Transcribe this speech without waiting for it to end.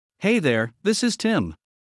Hey there, this is Tim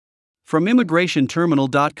from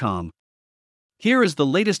ImmigrationTerminal.com. Here is the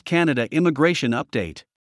latest Canada immigration update.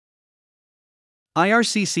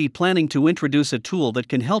 IRCC planning to introduce a tool that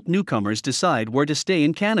can help newcomers decide where to stay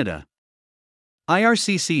in Canada.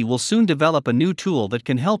 IRCC will soon develop a new tool that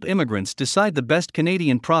can help immigrants decide the best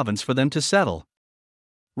Canadian province for them to settle.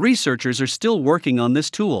 Researchers are still working on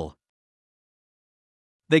this tool.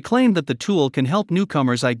 They claim that the tool can help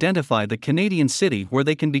newcomers identify the Canadian city where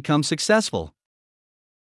they can become successful.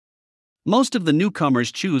 Most of the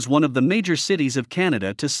newcomers choose one of the major cities of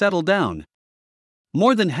Canada to settle down.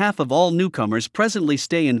 More than half of all newcomers presently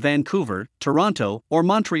stay in Vancouver, Toronto, or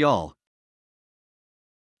Montreal.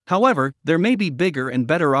 However, there may be bigger and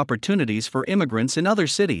better opportunities for immigrants in other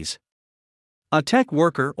cities. A tech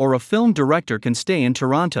worker or a film director can stay in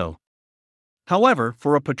Toronto. However,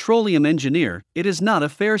 for a petroleum engineer, it is not a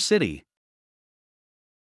fair city.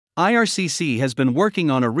 IRCC has been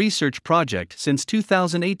working on a research project since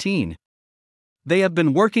 2018. They have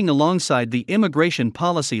been working alongside the Immigration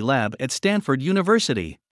Policy Lab at Stanford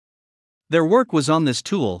University. Their work was on this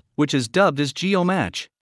tool, which is dubbed as GeoMatch.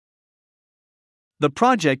 The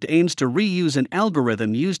project aims to reuse an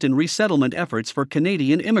algorithm used in resettlement efforts for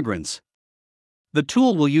Canadian immigrants. The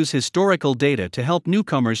tool will use historical data to help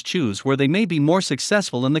newcomers choose where they may be more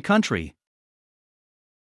successful in the country.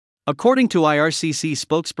 According to IRCC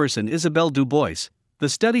spokesperson Isabelle Dubois, the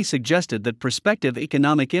study suggested that prospective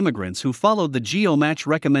economic immigrants who followed the GeoMatch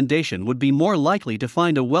recommendation would be more likely to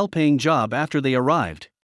find a well-paying job after they arrived.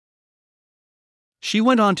 She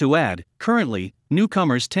went on to add, currently,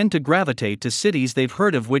 newcomers tend to gravitate to cities they've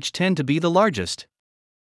heard of, which tend to be the largest.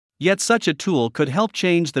 Yet such a tool could help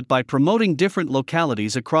change that by promoting different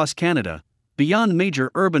localities across Canada, beyond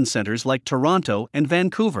major urban centers like Toronto and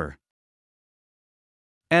Vancouver.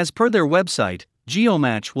 As per their website,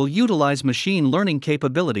 GeoMatch will utilize machine learning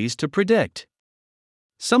capabilities to predict.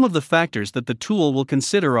 Some of the factors that the tool will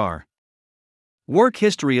consider are: work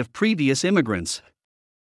history of previous immigrants,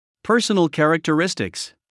 personal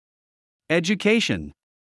characteristics, education.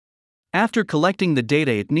 After collecting the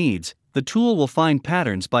data it needs, the tool will find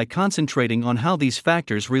patterns by concentrating on how these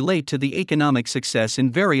factors relate to the economic success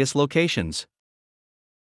in various locations.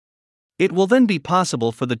 It will then be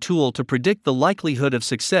possible for the tool to predict the likelihood of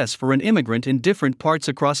success for an immigrant in different parts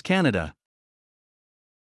across Canada.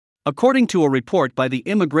 According to a report by the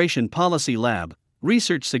Immigration Policy Lab,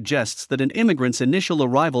 research suggests that an immigrant's initial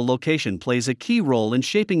arrival location plays a key role in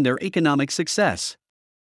shaping their economic success.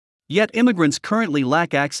 Yet immigrants currently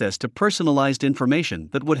lack access to personalized information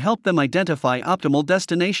that would help them identify optimal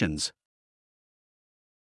destinations.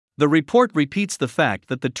 The report repeats the fact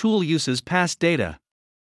that the tool uses past data.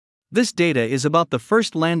 This data is about the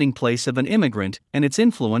first landing place of an immigrant and its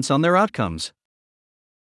influence on their outcomes.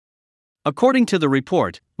 According to the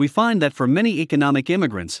report, we find that for many economic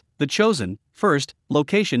immigrants, the chosen, first,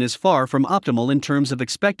 location is far from optimal in terms of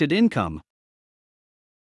expected income.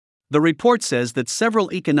 The report says that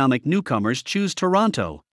several economic newcomers choose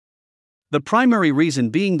Toronto. The primary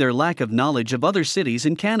reason being their lack of knowledge of other cities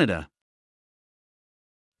in Canada.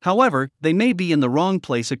 However, they may be in the wrong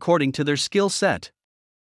place according to their skill set.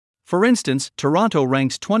 For instance, Toronto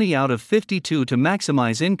ranks 20 out of 52 to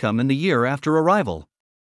maximize income in the year after arrival.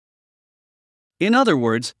 In other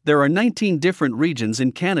words, there are 19 different regions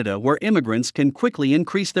in Canada where immigrants can quickly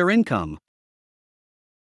increase their income.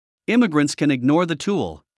 Immigrants can ignore the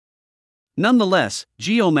tool. Nonetheless,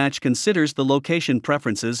 GeoMatch considers the location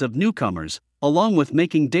preferences of newcomers, along with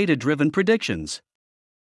making data-driven predictions.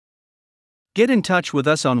 Get in touch with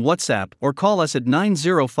us on WhatsApp or call us at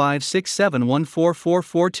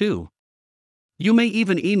 905-671-4442. You may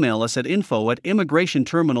even email us at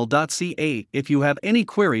info@immigrationterminal.ca if you have any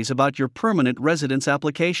queries about your permanent residence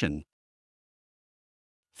application.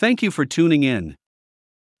 Thank you for tuning in.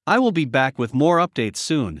 I will be back with more updates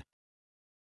soon.